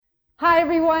Hi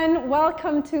everyone,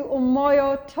 welcome to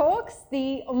Umoyo Talks,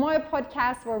 the Umoyo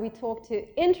podcast where we talk to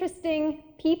interesting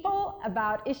people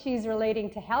about issues relating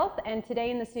to health. And today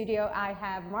in the studio I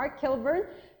have Mark Kilburn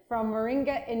from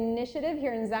Moringa Initiative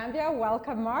here in Zambia.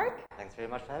 Welcome, Mark. Thanks very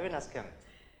much for having us, Kim.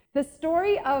 The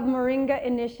story of Moringa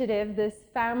Initiative, this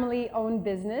family-owned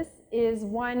business, is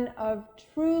one of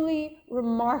truly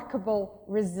remarkable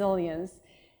resilience.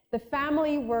 The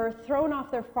family were thrown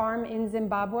off their farm in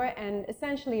Zimbabwe and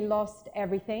essentially lost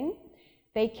everything.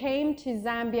 They came to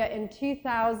Zambia in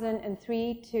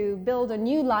 2003 to build a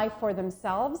new life for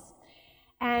themselves,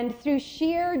 and through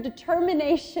sheer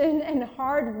determination and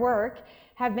hard work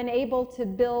have been able to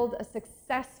build a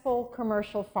successful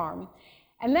commercial farm.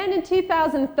 And then in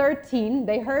 2013,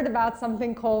 they heard about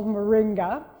something called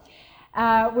Moringa,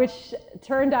 which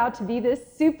turned out to be this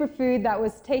superfood that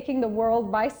was taking the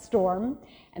world by storm.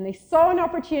 And they saw an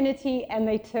opportunity and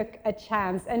they took a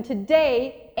chance. And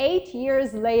today, 8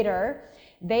 years later,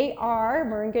 they are,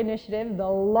 Moringa Initiative, the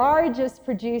largest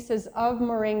producers of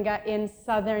moringa in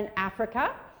Southern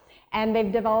Africa. And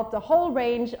they've developed a whole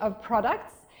range of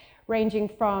products, ranging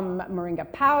from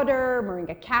moringa powder,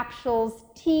 moringa capsules,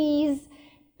 teas,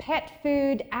 pet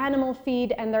food, animal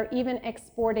feed, and they're even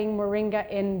exporting moringa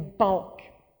in bulk.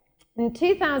 In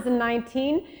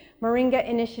 2019, Moringa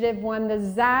Initiative won the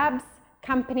ZABS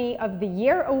Company of the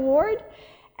Year Award,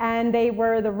 and they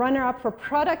were the runner-up for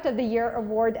Product of the Year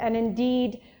Award, and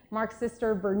indeed, Mark's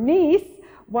sister Bernice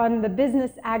won the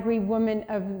Business Agri-Woman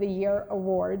of the Year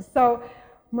Award. So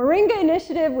Moringa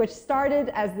Initiative, which started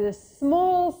as this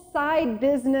small side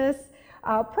business,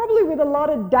 probably with a lot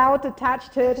of doubt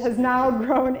attached to it, has now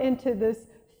grown into this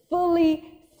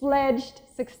fully fledged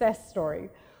success story.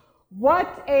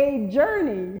 What a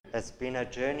journey! It's been a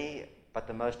journey, but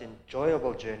the most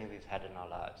enjoyable journey we've had in our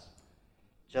lives.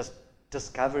 Just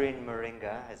discovering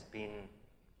moringa has been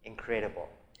incredible.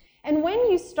 And when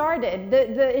you started,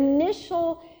 the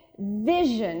initial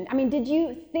vision, I mean, did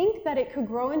you think that it could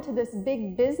grow into this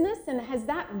big business, and has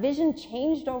that vision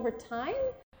changed over time?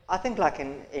 I think like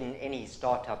in any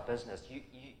startup business,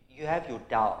 you have your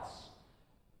doubts.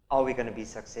 Are we going to be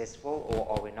successful or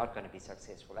are we not going to be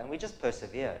successful? And we just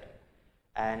persevered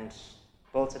and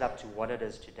built it up to what it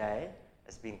is today.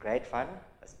 It's been great fun,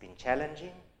 it's been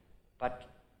challenging, but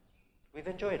we've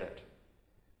enjoyed it.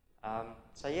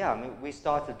 So yeah, I mean, we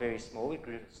started very small. We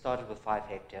started with 5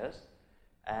 hectares,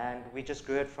 and we just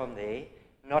grew it from there,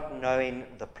 not knowing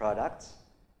the products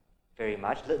very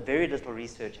much. Very little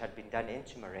research had been done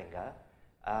into moringa.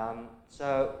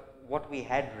 So what we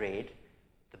had read,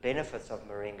 the benefits of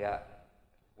moringa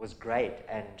was great,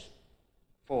 and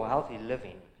for healthy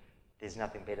living, there's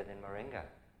nothing better than moringa.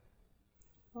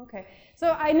 Okay,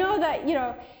 so I know that,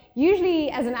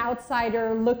 usually as an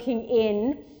outsider looking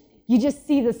in, you just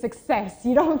see the success.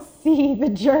 You don't see the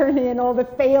journey and all the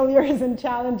failures and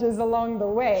challenges along the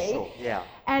way. Sure, yeah.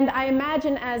 And I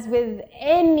imagine, as with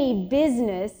any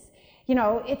business,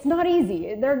 it's not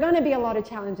easy. There are going to be a lot of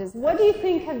challenges. What do you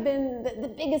think have been the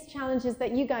biggest challenges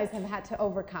that you guys have had to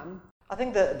overcome? I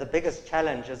think the biggest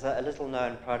challenge is a little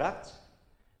known product,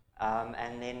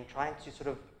 and then trying to sort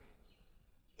of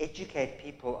educate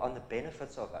people on the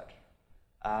benefits of it.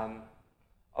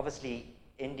 Obviously,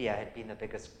 India had been the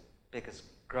biggest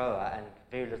grower, and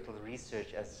very little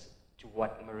research as to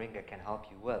what moringa can help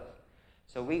you with.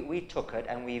 So we took it,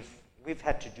 and we've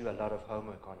had to do a lot of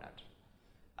homework on it.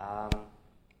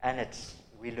 And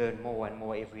we learn more and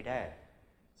more every day.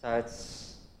 So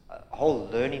it's a whole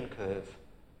learning curve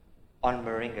on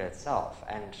moringa itself.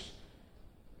 And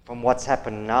from what's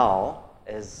happened now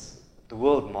is the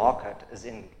world market is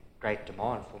in great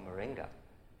demand for moringa.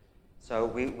 So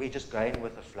we're just going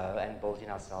with the flow and building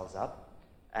ourselves up.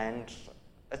 And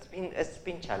it's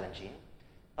been challenging.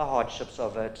 The hardships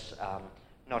of it,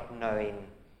 not knowing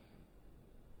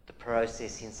the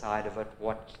process inside of it,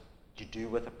 what you do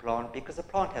with a plant, because the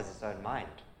plant has its own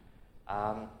mind.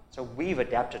 So we've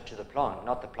adapted to the plant,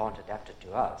 not the plant adapted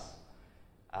to us.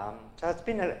 So it's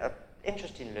been an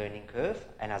interesting learning curve,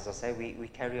 and as I say, we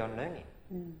carry on learning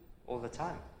all the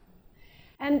time.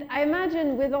 And I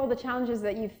imagine with all the challenges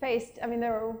that you've faced, I mean,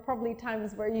 there were probably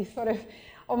times where you sort of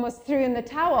almost threw in the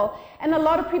towel, and a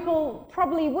lot of people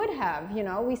probably would have,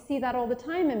 we see that all the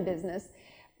time in business.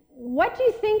 What do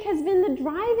you think has been the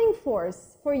driving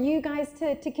force for you guys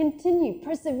to continue,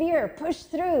 persevere, push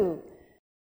through?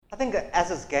 I think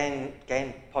as it's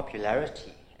gained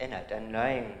popularity in it and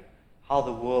knowing how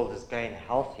the world is going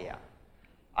healthier,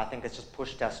 I think it's just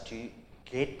pushed us to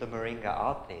get the moringa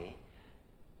out there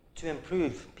to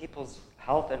improve people's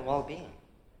health and well-being.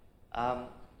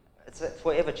 It's a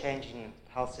forever changing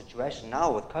health situation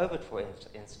now with COVID, for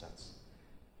instance.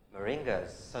 moringa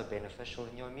is so beneficial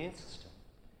in your immune system.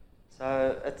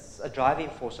 So it's a driving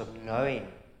force of knowing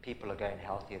people are going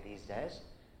healthier these days,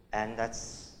 and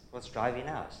that's what's driving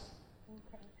us.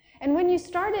 Okay. And when you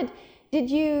started,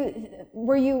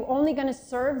 were you only going to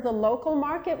serve the local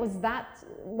market? Was that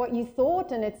what you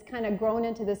thought, and it's kind of grown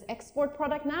into this export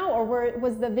product now, or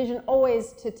was the vision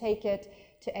always to take it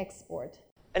to export?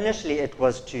 Initially, it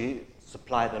was to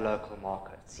supply the local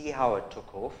market, see how it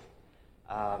took off.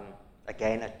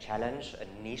 Again, a challenge,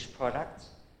 a niche product,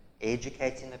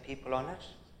 educating the people on it.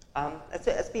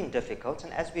 It's been difficult,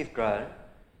 and as we've grown,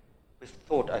 we've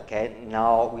thought, okay,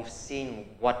 now we've seen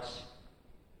what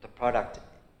the product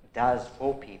does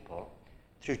for people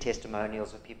through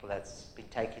testimonials of people that's been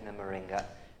taking the moringa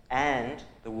and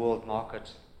the world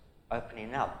market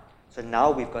opening up. So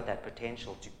now we've got that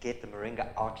potential to get the moringa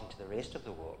out into the rest of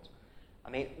the world. I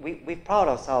mean, we pride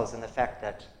ourselves in the fact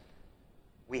that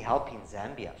we're helping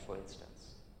Zambia, for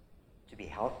instance, to be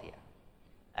healthier.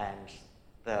 And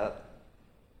the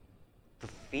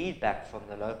feedback from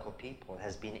the local people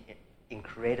has been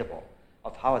incredible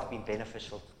of how it's been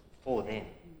beneficial for them.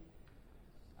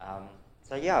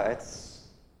 So yeah, it's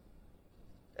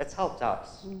helped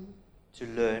us to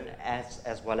learn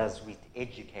as well as with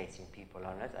educating people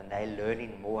on it, and they're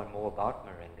learning more and more about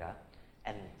moringa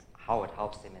and how it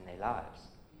helps them in their lives.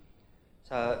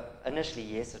 So initially,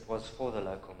 yes, it was for the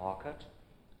local market,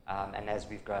 and as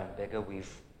we've grown bigger,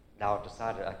 we've now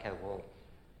decided, okay, well,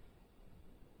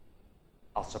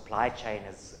 our supply chain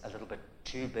is a little bit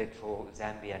too big for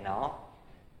Zambia now.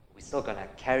 We're still going to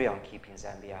carry on keeping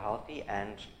Zambia healthy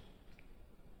and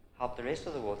help the rest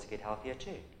of the world to get healthier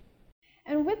too.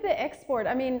 And with the export,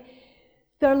 I mean,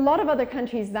 there are a lot of other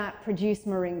countries that produce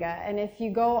moringa, and if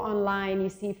you go online, you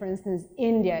see, for instance,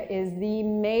 India is the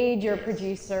major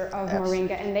producer of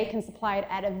moringa, and they can supply it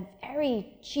at a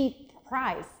very cheap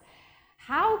price.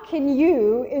 How can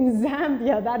you, in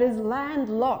Zambia, that is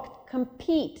landlocked,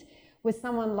 compete with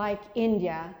someone like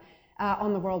India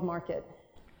on the world market?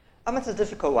 It's a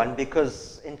difficult one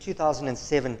because in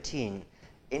 2017,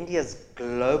 India's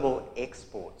global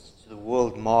exports to the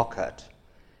world market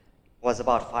was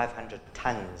about 500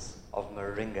 tons of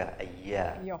moringa a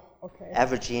year,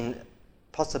 averaging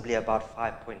possibly about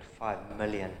 $5.5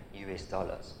 million US.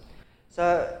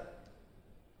 So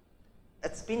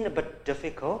it's been a bit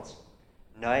difficult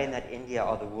knowing that India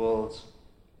are the world's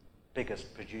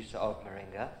biggest producer of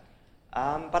moringa,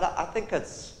 but I think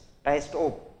it's based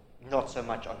not so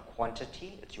much on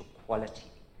quantity, it's your quality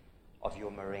of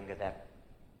your moringa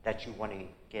that you want to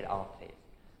get out there.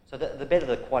 So the better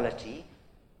the quality,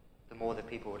 the more the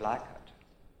people would like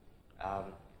it.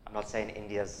 I'm not saying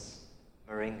India's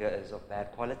moringa is of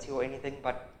bad quality or anything,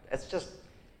 but it's just,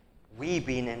 we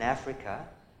being in Africa,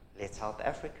 let's help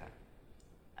Africa.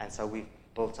 And so we've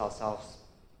built ourselves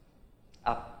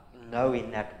up knowing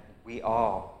that we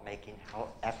are making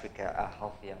Africa a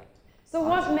healthier. So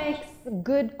what makes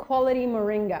good quality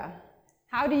moringa?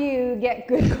 How do you get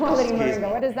good quality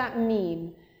moringa? What does that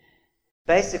mean?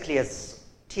 Basically, it's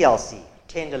TLC,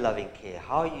 tender loving care,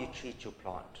 how you treat your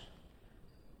plant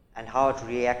and how it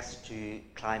reacts to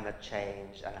climate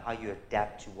change and how you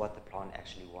adapt to what the plant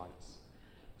actually wants.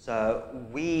 So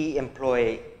we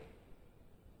employ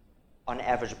on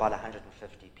average about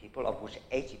 150 people, of which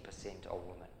 80% are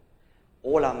women.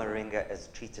 All our moringa is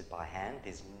treated by hand.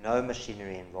 There's no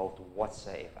machinery involved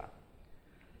whatsoever.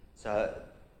 So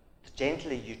the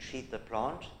gentler you treat the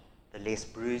plant, the less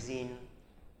bruising,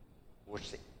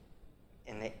 which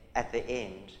at the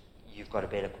end, you've got a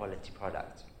better quality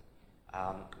product.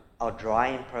 Our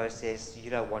drying process, you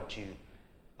don't want to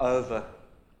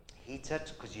overheat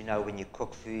it because when you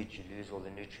cook food, you lose all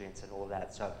the nutrients and all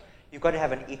that. So you've got to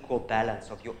have an equal balance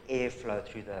of your airflow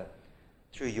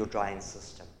through your drying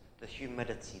system, the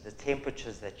humidity, the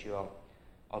temperatures that you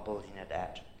are building it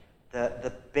at.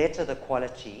 The better the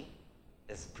quality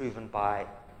is proven by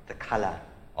the color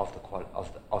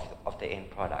of the end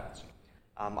product.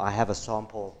 I have a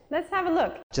sample. Let's have a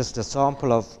look. Just a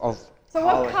sample of So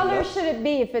what color should it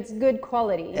be if it's good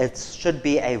quality? It should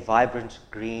be a vibrant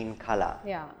green color.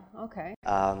 Yeah, okay.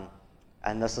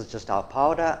 And this is just our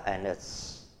powder, and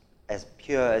it's as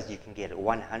pure as you can get,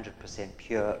 100%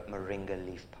 pure moringa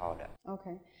leaf powder.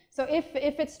 Okay. So if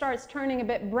it starts turning a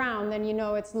bit brown, then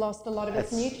it's lost a lot of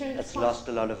its nutrients? It's lost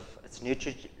a lot of its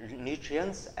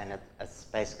nutrients, and it's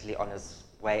basically on its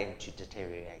way into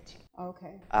deteriorating.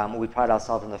 Okay. We pride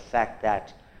ourselves in the fact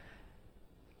that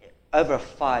over a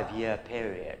 5-year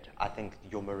period, I think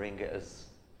your moringa is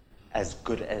as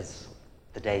good as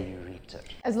the day you reaped it.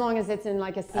 As long as it's in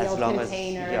like a sealed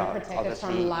container and protected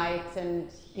obviously, from light and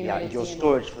humidity. Your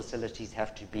storage facilities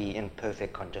have to be in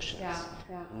perfect conditions.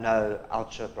 No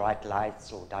ultra bright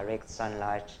lights or direct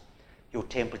sunlight. Your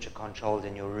temperature controls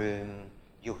in your room,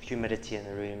 your humidity in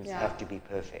the rooms have to be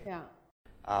perfect.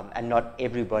 And not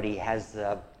everybody has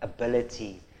the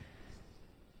ability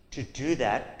to do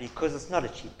that because it's not a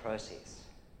cheap process,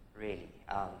 really.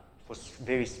 For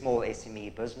very small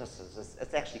SME businesses,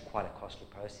 it's actually quite a costly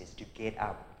process to get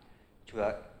up to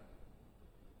a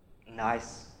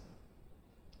nice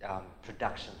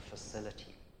production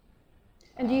facility.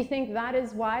 And do you think that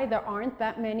is why there aren't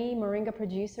that many moringa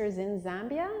producers in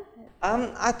Zambia?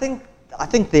 I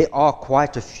think there are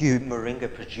quite a few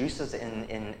moringa producers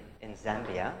in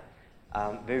Zambia.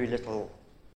 Very little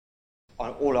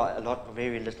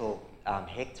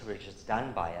hectarage is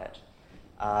done by it.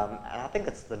 And I think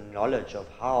it's the knowledge of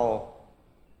how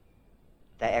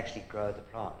they actually grow the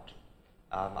plant.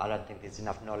 I don't think there's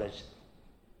enough knowledge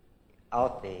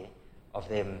out there of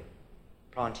them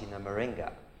planting the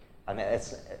moringa. I mean,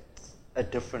 it's a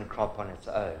different crop on its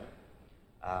own.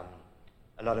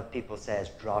 A lot of people say it's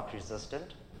drought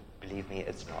resistant. Believe me,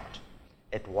 it's not.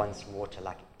 It wants water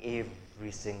like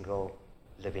every single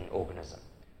living organism.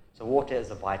 So water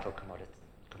is a vital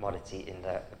commodity in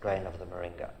the growing of the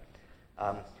moringa.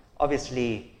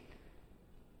 Obviously,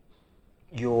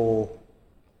 your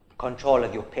control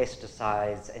of your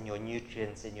pesticides and your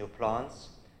nutrients in your plants,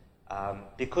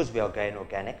 because we are going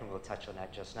organic, and we'll touch on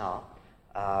that just now,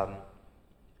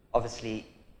 obviously,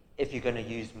 if you're going to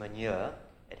use manure,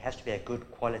 it has to be a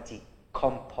good quality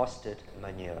composted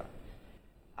manure.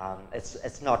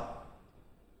 It's not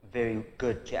very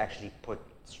good to actually put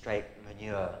straight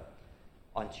manure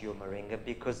onto your moringa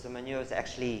because the manure is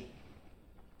actually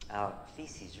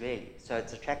feces, really. So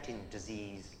it's attracting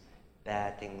disease,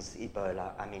 bad things, E.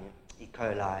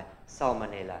 coli,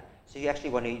 salmonella. So you actually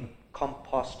want to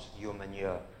compost your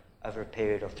manure over a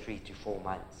period of 3 to 4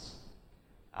 months,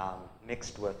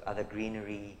 mixed with other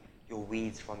greenery, your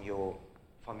weeds from your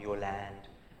land,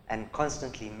 and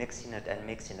constantly mixing it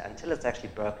until it's actually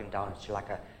broken down to like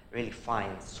a really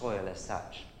fine soil as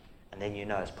such, and then you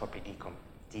know it's properly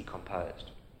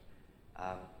decomposed.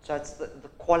 So it's the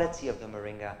quality of the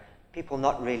moringa, people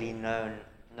not really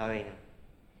knowing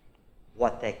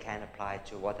what they can apply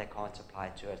to, what they can't apply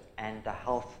to it, and the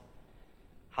health,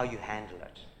 how you handle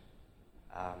it.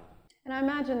 And I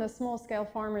imagine the small-scale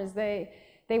farmers, they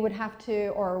would have to,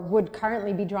 or would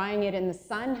currently be drying it in the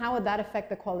sun. How would that affect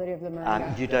the quality of the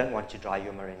moringa? You don't want to dry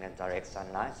your moringa in direct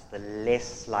sunlight. The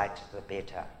less light, the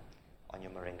better on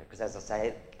your moringa, because as I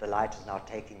say, the light is now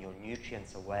taking your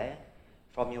nutrients away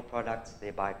from your product,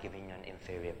 thereby giving you an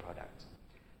inferior product.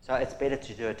 So it's better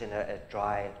to do it in a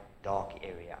dry, dark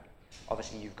area.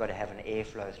 Obviously, you've got to have an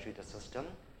airflow through the system,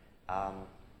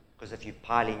 because if you're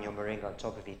piling your moringa on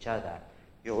top of each other,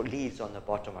 your leaves on the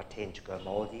bottom tend to go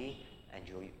moldy, and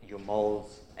your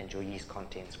molds and your yeast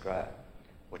contents grow,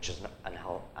 which is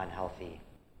unhealthy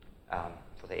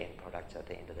for the end product at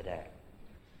the end of the day.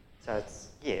 So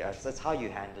it's how you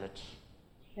handle it,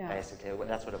 basically.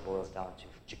 That's what it boils down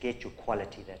to get your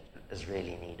quality that is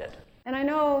really needed. And I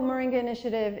know Moringa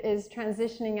Initiative is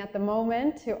transitioning at the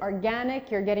moment to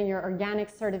organic. You're getting your organic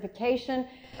certification.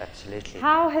 Absolutely.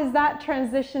 How has that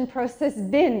transition process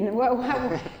been?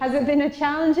 Has it been a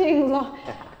challenging?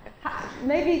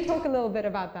 Maybe talk a little bit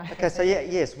about that. Okay, so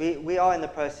yes, we are in the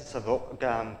process of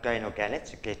going organic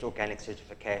to get organic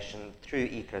certification through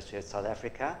EcoCert South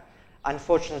Africa.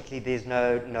 Unfortunately, there's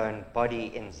no known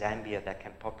body in Zambia that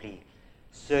can properly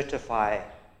certify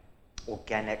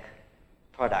organic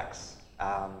products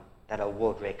that are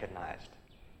world recognized.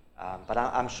 But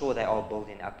I'm sure they are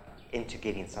building up into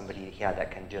getting somebody here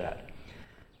that can do it.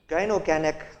 Going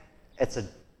organic, it's a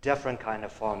different kind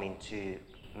of farming to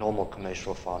normal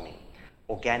commercial farming.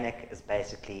 Organic is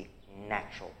basically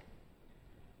natural.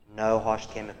 No harsh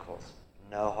chemicals,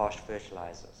 no harsh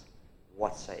fertilizers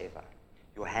whatsoever.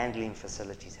 Your handling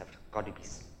facilities have got to be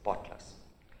spotless.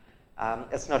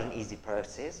 It's not an easy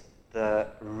process. The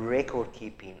record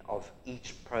keeping of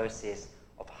each process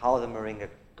of how the moringa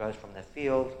goes from the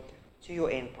field to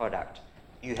your end product,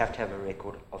 you have to have a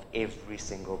record of every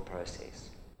single process.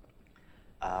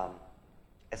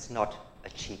 It's not a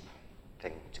cheap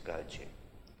thing to go to.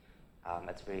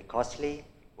 It's very costly,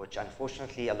 which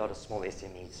unfortunately a lot of small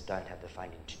SMEs don't have the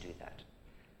funding to do that.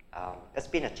 It's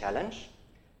been a challenge,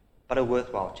 but a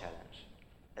worthwhile challenge.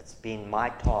 It's been my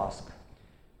task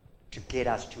to get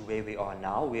us to where we are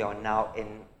now. We are now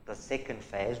in the second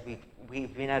phase.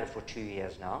 We've been at it for 2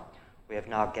 years now. We have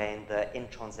now gained the in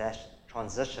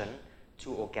transition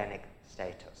to organic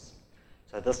status.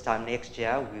 So this time next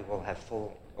year, we will have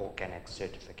full organic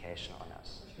certification on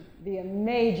us. Be a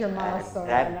major milestone.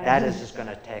 And that is just going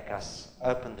to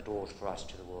open the doors for us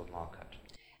to the world market.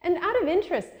 And out of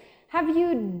interest, have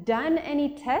you done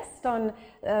any tests on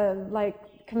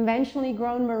like conventionally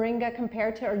grown moringa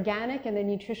compared to organic and the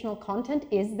nutritional content?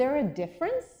 Is there a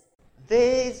difference?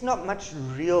 There's not much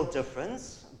real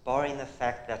difference, barring the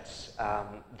fact that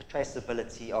the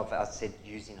traceability of, as I said,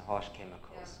 using harsh chemicals.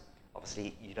 Yeah.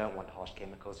 Obviously, you don't want harsh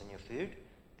chemicals in your food,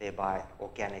 thereby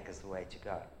organic is the way to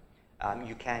go.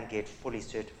 You can get fully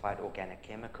certified organic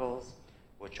chemicals,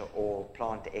 which are all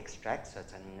plant extracts, so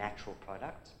it's a natural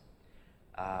product.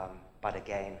 But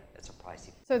again, it's a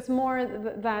pricey. So it's more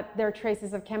that there are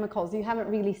traces of chemicals. You haven't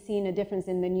really seen a difference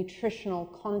in the nutritional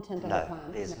content of the plant?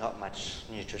 No, there's not much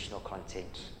nutritional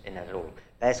content in it at all.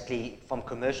 Basically, from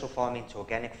commercial farming to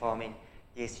organic farming,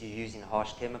 yes, you're using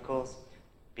harsh chemicals,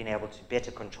 being able to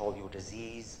better control your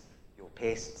disease, your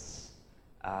pests,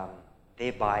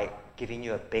 thereby giving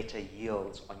you a better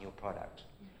yield on your product.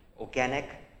 Organic,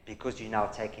 because you're now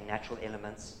taking natural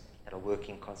elements that are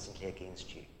working constantly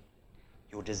against you.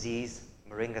 Your disease,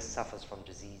 moringa suffers from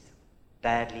disease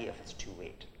badly if it's too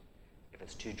wet. If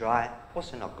it's too dry,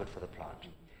 also not good for the plant.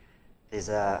 There's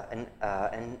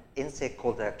an insect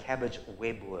called the cabbage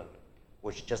webworm,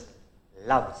 which just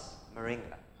loves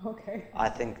moringa. Okay. I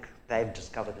think they've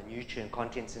discovered the nutrient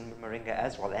contents in moringa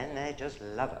as well, and they just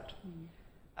love it.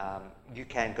 You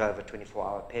can go over a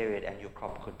 24-hour period and your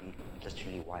crop could be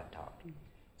literally wiped out.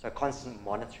 So constant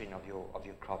monitoring of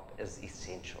your crop is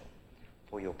essential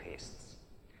for your pests.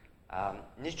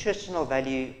 Nutritional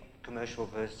value, commercial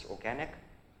versus organic,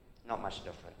 not much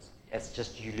difference. It's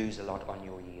just you lose a lot on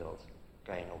your yield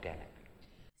going organic.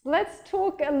 Let's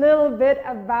talk a little bit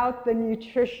about the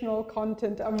nutritional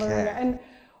content of moringa. And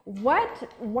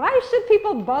why should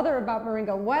people bother about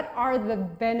moringa? What are the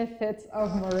benefits of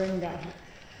moringa?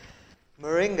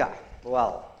 Moringa,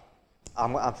 well,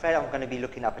 I'm afraid I'm going to be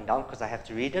looking up and down because I have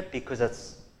to read it because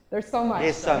there's so much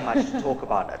to talk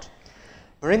about it.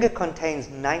 Moringa contains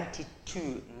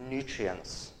 92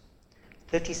 nutrients,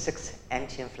 36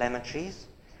 anti-inflammatories,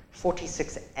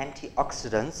 46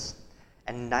 antioxidants,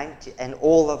 and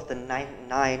all of the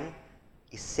nine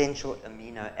essential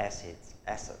amino acids.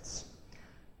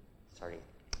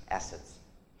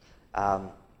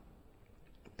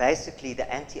 Basically, the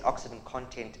antioxidant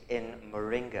content in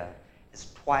moringa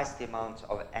is twice the amount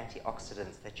of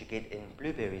antioxidants that you get in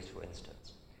blueberries, for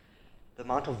instance. The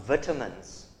amount of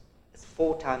vitamins is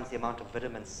 4 times the amount of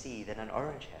vitamin C than an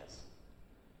orange has.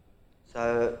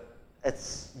 So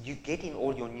you're getting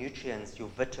all your nutrients, your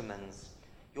vitamins,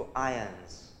 your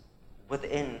irons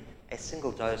within a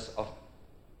single dose of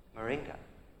moringa.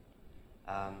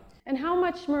 And how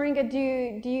much moringa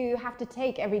do you have to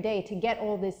take every day to get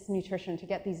all this nutrition, to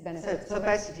get these benefits? So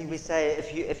basically we say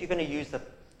if you're going to use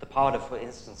the powder, for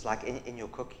instance, like in your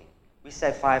cooking, we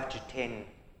say 5 to 10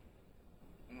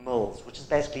 mils, which is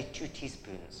basically 2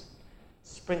 teaspoons,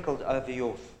 sprinkled over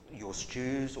your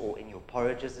stews or in your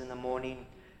porridges in the morning,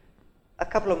 a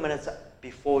couple of minutes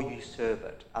before you serve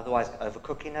it. Otherwise,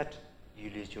 overcooking it, you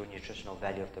lose your nutritional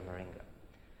value of the moringa.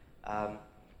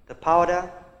 The powder,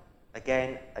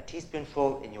 again, a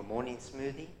teaspoonful in your morning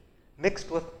smoothie, mixed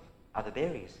with other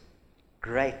berries.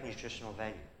 Great nutritional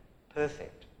value.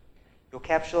 Perfect. Your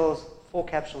capsules, 4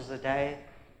 capsules a day,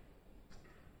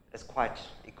 is quite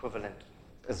equivalent,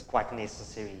 is quite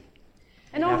necessary.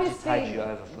 And obviously, to tide you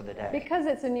over for the day. Because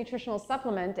it's a nutritional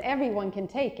supplement, everyone can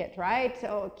take it, right?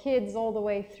 Kids all the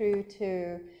way through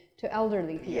to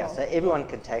elderly people. Yeah, so everyone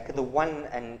can take it. The one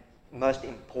and most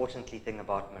importantly thing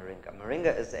about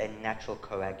moringa is a natural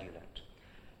coagulant.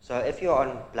 So if you're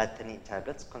on blood thinning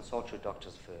tablets, consult your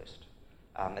doctors first.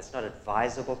 It's not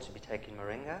advisable to be taking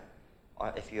moringa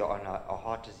if you're on a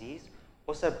heart disease.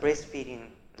 Also, breastfeeding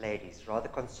ladies, rather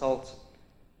consult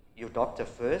your doctor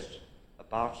first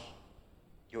about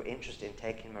your interest in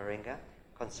taking moringa,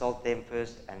 consult them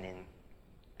first, and then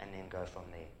go from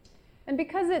there. And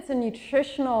because it's a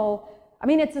nutritional,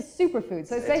 it's a superfood.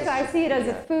 So it's basically, I see it as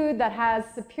a food that has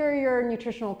superior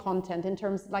nutritional content in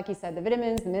terms, like you said, the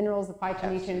vitamins, the minerals, the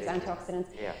phytonutrients, antioxidants.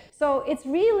 Yeah. So it's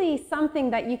really something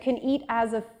that you can eat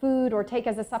as a food or take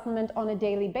as a supplement on a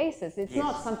daily basis. It's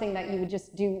not something that you would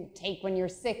just take when you're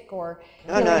sick or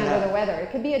under the weather. It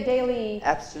could be a daily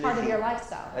part of your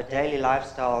lifestyle. A daily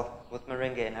lifestyle with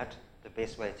moringa in it, the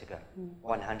best way to go,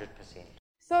 100%.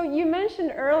 So you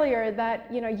mentioned earlier that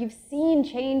you've seen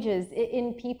changes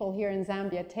in people here in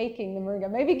Zambia taking the moringa.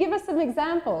 Maybe give us some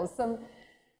examples.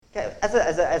 As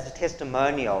a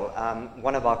testimonial,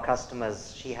 one of our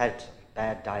customers, she had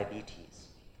bad diabetes,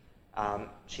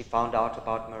 She found out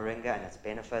about moringa and its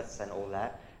benefits and all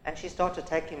that, and she started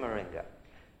taking moringa.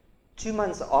 2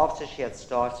 months after she had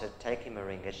started taking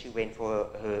moringa, she went for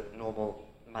her normal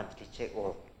monthly check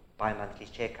or bi-monthly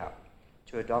checkup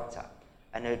to a doctor.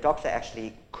 And her doctor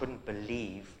actually couldn't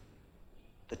believe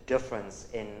the difference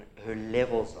in her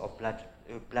levels of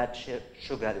blood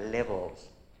sugar levels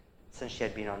since she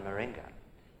had been on moringa.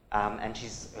 And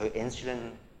her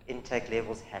insulin intake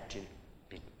levels had to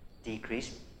be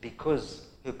decreased because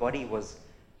her body was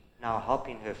now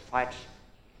helping her fight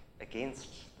against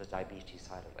the diabetes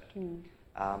side of it.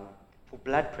 For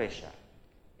blood pressure,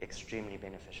 extremely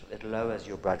beneficial. It lowers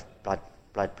your blood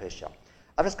pressure.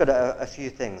 I've just got a few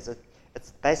things.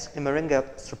 It's basically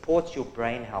moringa supports your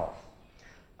brain health,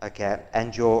 okay,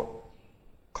 and your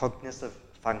cognitive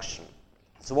function.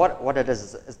 So what it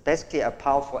is basically a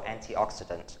powerful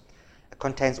antioxidant. It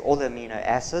contains all the amino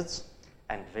acids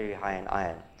and very high in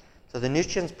iron. So the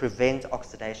nutrients prevent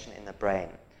oxidation in the brain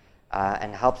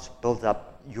and helps build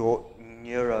up your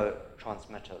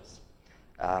neurotransmitters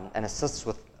and assists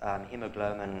with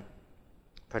hemoglobin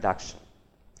production.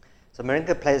 So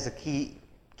moringa plays a key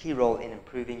role in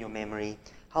improving your memory,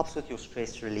 helps with your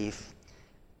stress relief,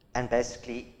 and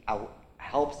basically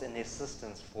helps in the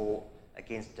assistance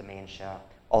against dementia,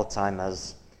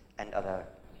 Alzheimer's, and other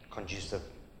conducive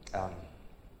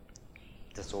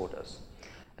disorders.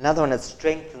 Another one, it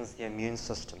strengthens the immune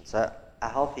system. So a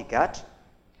healthy gut,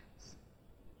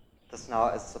 this now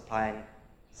is supplying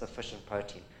sufficient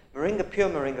protein. Pure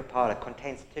moringa powder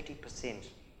contains 30%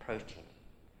 protein.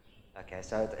 Okay,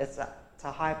 so it's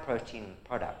a high protein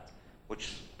product,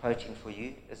 which protein for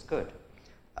you is good.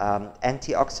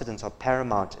 Antioxidants are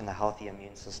paramount in a healthy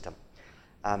immune system,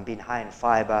 being high in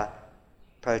fiber,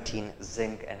 protein,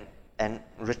 zinc, and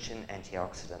rich in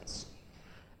antioxidants.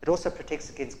 It also protects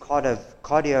against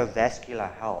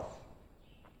cardiovascular health.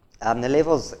 The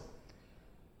levels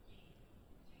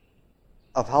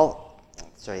of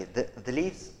the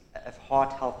leaves have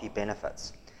heart healthy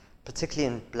benefits,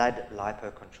 particularly in blood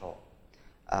lipo control.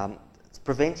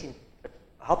 It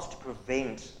helps to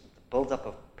prevent the buildup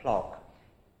of plaque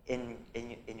in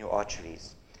your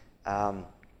arteries,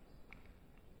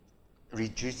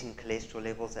 reducing cholesterol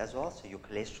levels as well. So your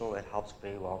cholesterol, it helps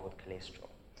very well with cholesterol.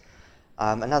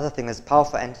 Another thing is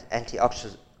powerful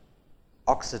antioxidant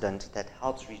that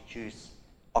helps reduce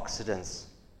oxidants,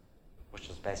 which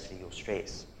is basically your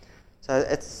stress. So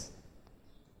it's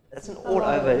an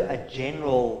all-over, a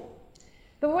general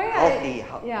healthy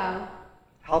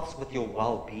helps with your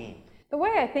well-being. The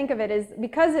way I think of it is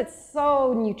because it's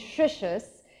so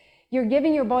nutritious, you're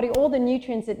giving your body all the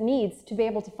nutrients it needs to be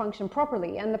able to function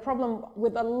properly. And the problem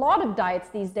with a lot of diets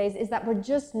these days is that we're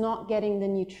just not getting the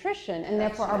nutrition, and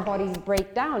therefore our bodies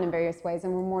break down in various ways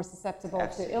and we're more susceptible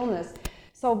to illness.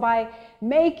 So by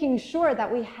making sure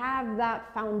that we have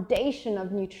that foundation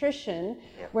of nutrition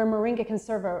where moringa can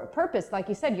serve a purpose, like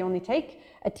you said, you only take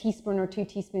a teaspoon or 2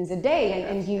 teaspoons a day,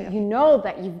 and you know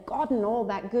that you've gotten all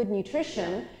that good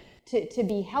nutrition to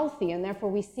be healthy. And therefore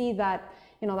we see that,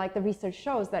 like the research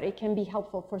shows, that it can be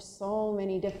helpful for so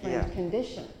many different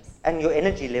conditions. And your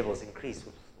energy levels increase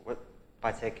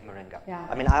by taking moringa. Yeah.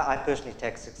 I mean, I personally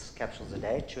take 6 capsules a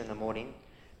day, 2 in the morning.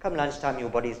 Come lunchtime, your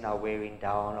body's now wearing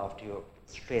down after your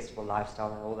stressful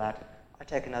lifestyle and all that. I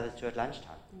take another 2 at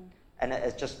lunchtime. And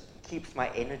it just keeps my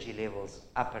energy levels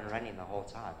up and running the whole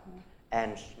time.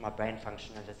 And my brain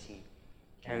functionality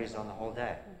carries on the whole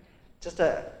day. Just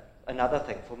another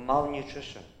thing, for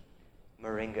malnutrition,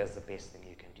 moringa is the best thing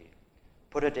you can do.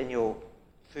 Put it in your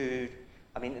food.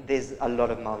 I mean, there's a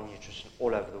lot of malnutrition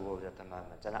all over the world at the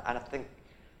moment. And I think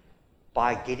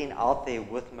by getting out there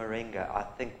with moringa, I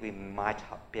think we might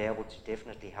be able to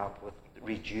definitely help with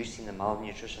reducing the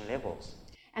malnutrition levels.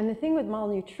 And the thing with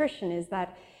malnutrition is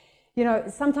that,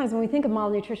 sometimes when we think of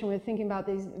malnutrition, we're thinking about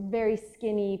these very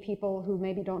skinny people who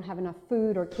maybe don't have enough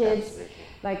food, or kids,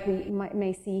 like we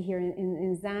may see here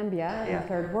in Zambia, in the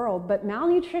third world. But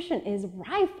malnutrition is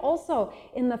rife also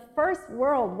in the first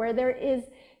world, where there is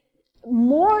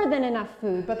more than enough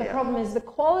food, but the problem is the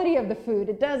quality of the food.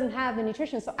 It doesn't have the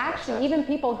nutrition. So actually, even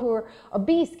people who are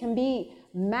obese can be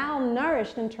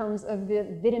malnourished in terms of the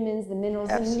vitamins, the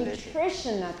minerals, and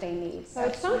nutrition that they need. So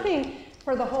it's something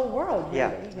for the whole world,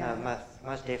 really.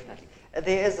 Most definitely.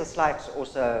 There is a slight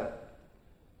also,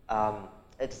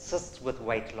 it assists with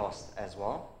weight loss as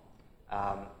well.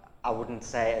 I wouldn't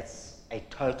say it's a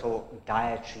total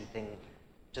dietary thing,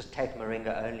 just take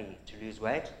moringa only to lose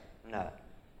weight. No.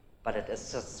 But it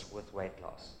assists with weight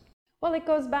loss. Well, it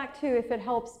goes back to if it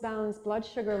helps balance blood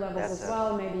sugar levels as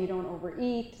well. Maybe you don't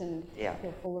overeat and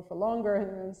feel fuller for longer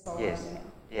and so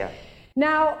on.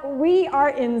 Now, we are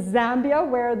in Zambia,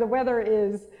 where the weather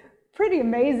is pretty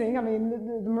amazing. I mean,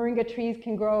 the moringa trees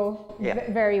can grow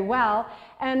very well.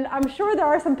 And I'm sure there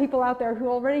are some people out there who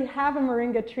already have a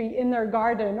moringa tree in their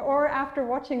garden, or after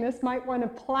watching this might want to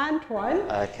plant one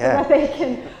so that they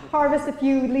can harvest a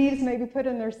few leaves, maybe put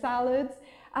in their salads.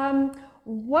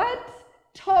 What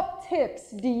top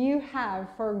tips do you have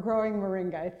for growing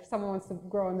moringa if someone wants to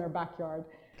grow in their backyard?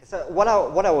 So what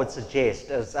I would suggest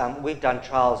is we've done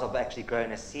trials of actually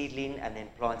growing a seedling and then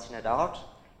planting it out,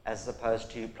 as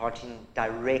opposed to planting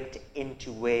direct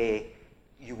into where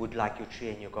you would like your tree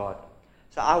in your garden.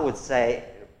 So I would say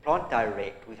plant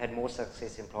direct. We've had more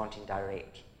success in planting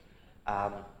direct.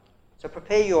 So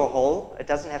prepare your hole. It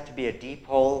doesn't have to be a deep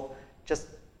hole, just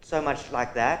so much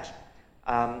like that.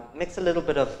 Mix a little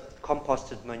bit of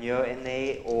composted manure in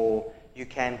there, or you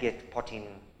can get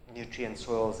potting nutrient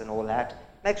soils and all that.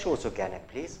 Make sure it's organic,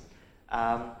 please.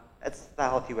 It's the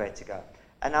healthy way to go.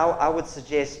 And I would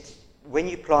suggest when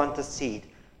you plant the seed,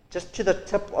 just to the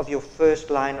tip of your first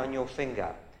line on your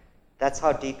finger. That's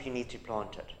how deep you need to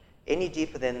plant it. Any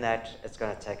deeper than that, it's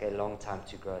going to take a long time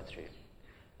to grow through.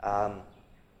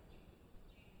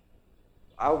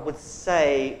 I would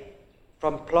say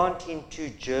from planting to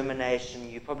germination,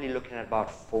 you're probably looking at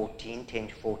about 10 to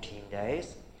 14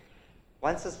 days.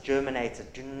 Once it's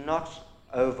germinated, do not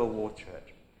overwater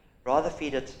it. Rather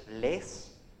feed it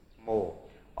less, more.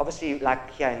 Obviously,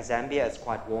 like here in Zambia, it's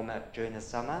quite warm during the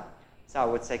summer, so I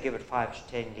would say give it 5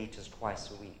 to 10 liters twice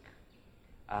a week.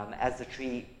 As the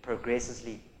tree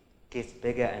progressively gets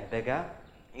bigger and bigger,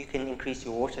 you can increase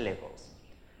your water levels.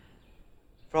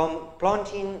 From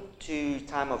planting to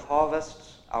time of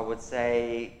harvest, I would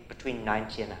say between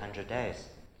 90 and 100 days.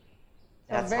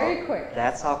 That's very quick.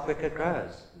 That's how quick it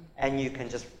grows. And you can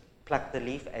just pluck the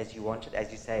leaf as you want it,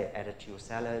 as you say, add it to your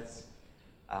salads.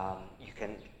 You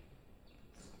can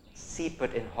steep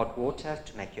it in hot water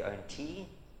to make your own tea.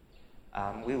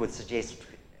 We would suggest,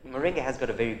 moringa has got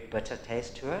a very bitter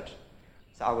taste to it,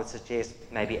 so I would suggest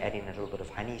maybe adding a little bit of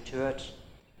honey to it.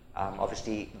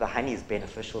 Obviously, the honey is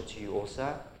beneficial to you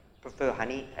also. Prefer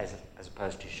honey as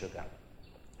opposed to sugar,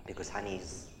 because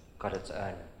honey's got its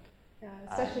own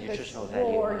especially nutritional if it's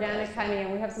value. raw organic honey,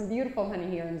 and we have some beautiful honey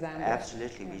here in Zambia.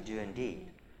 Absolutely, we do indeed.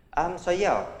 So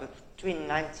yeah, between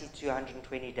 90 to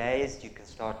 120 days, you can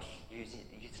start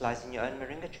utilizing your own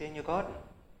moringa tree in your garden.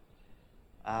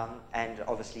 And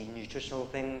obviously, nutritional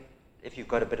thing, if you've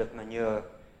got a bit of manure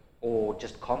or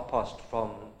just compost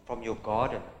from your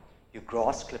garden, your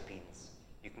grass clippings,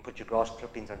 you can put your grass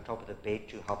clippings on top of the bed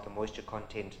to help the moisture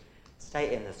content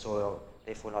stay in the soil,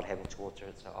 therefore not having to water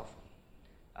it so often.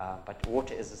 But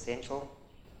water is essential,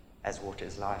 as water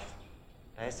is life,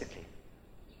 basically.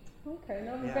 Okay,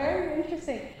 very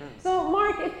interesting. So,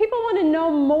 Mark, if people want to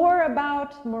know more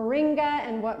about Moringa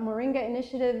and what Moringa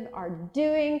Initiative are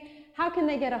doing, how can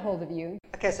they get a hold of you?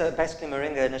 Okay, so basically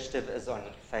Moringa Initiative is on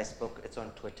Facebook, it's on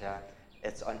Twitter,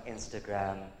 it's on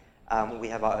Instagram. We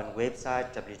have our own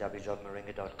website,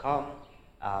 www.moringa.com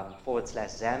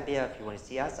 /Zambia if you want to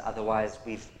see us. Otherwise,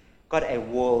 we've got a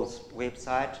world's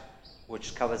website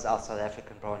which covers our South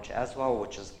African branch as well,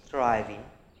 which is thriving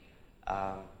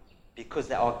because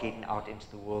they are getting out into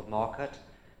the world market.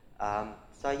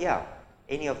 So yeah,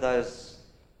 any of those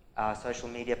social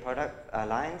media product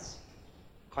lines,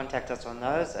 contact us on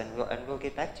those and we'll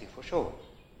get back to you for sure.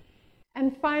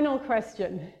 And final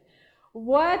question.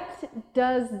 What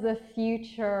does the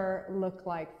future look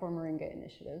like for Moringa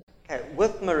Initiative? Okay,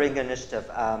 with Moringa Initiative,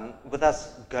 with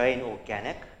us going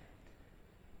organic,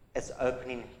 it's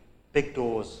opening big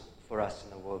doors for us in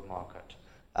the world market.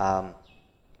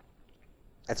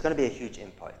 It's going to be a huge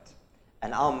impact.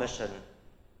 And our mission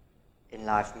in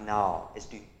life now is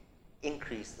to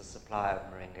increase the supply of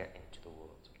moringa into the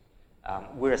world.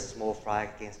 We're a small fry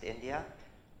against India,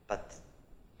 but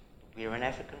we're an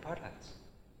African product.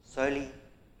 Solely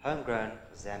homegrown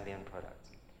Zambian product.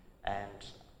 And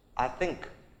I think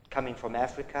coming from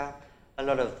Africa, a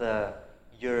lot of the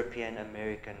European,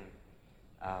 American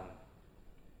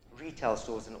retail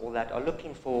stores and all that are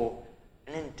looking for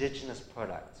an indigenous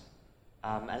product.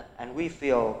 And we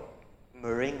feel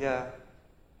moringa's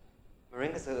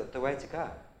the way to go.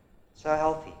 So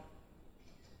healthy.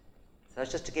 So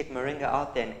it's just to get moringa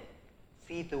out there and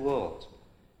feed the world.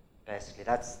 Basically,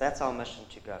 that's our mission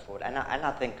to go forward. And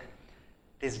I think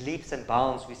there's leaps and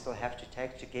bounds we still have to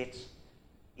take to get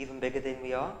even bigger than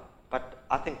we are. But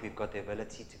I think we've got the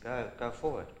ability to go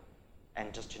forward.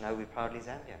 And just to know we're proudly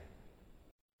Zambian.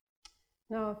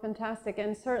 No, fantastic.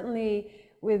 And certainly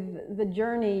with the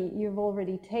journey you've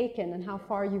already taken and how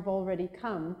far you've already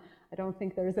come, I don't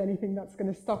think there's anything that's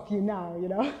going to stop you now, you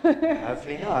know.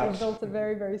 Hopefully not. You've built a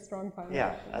very, very strong foundation.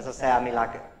 Yeah, as I say, I mean,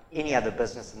 like any other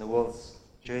business in the world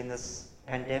during this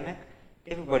pandemic,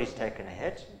 everybody's taken a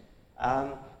hit,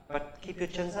 but keep your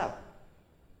chins up.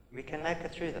 We can make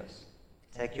it through this.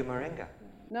 Take your moringa.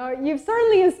 No, you've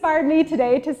certainly inspired me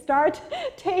today to start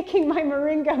taking my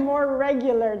moringa more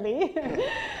regularly.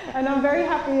 And I'm very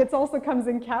happy it also comes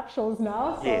in capsules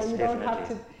now, so yes, you definitely. don't have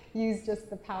to use just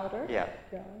the powder. Yeah.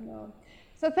 No.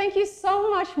 So thank you so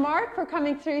much, Mark, for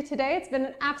coming through today. It's been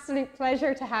an absolute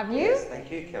pleasure to have you. Yes, thank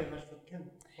you, Kim,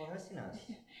 for hosting us.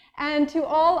 And to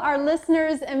all our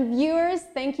listeners and viewers,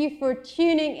 thank you for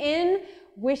tuning in.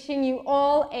 Wishing you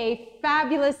all a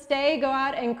fabulous day. Go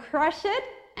out and crush it.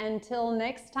 Until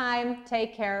next time,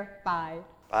 take care. Bye.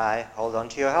 Bye. Hold on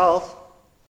to your health.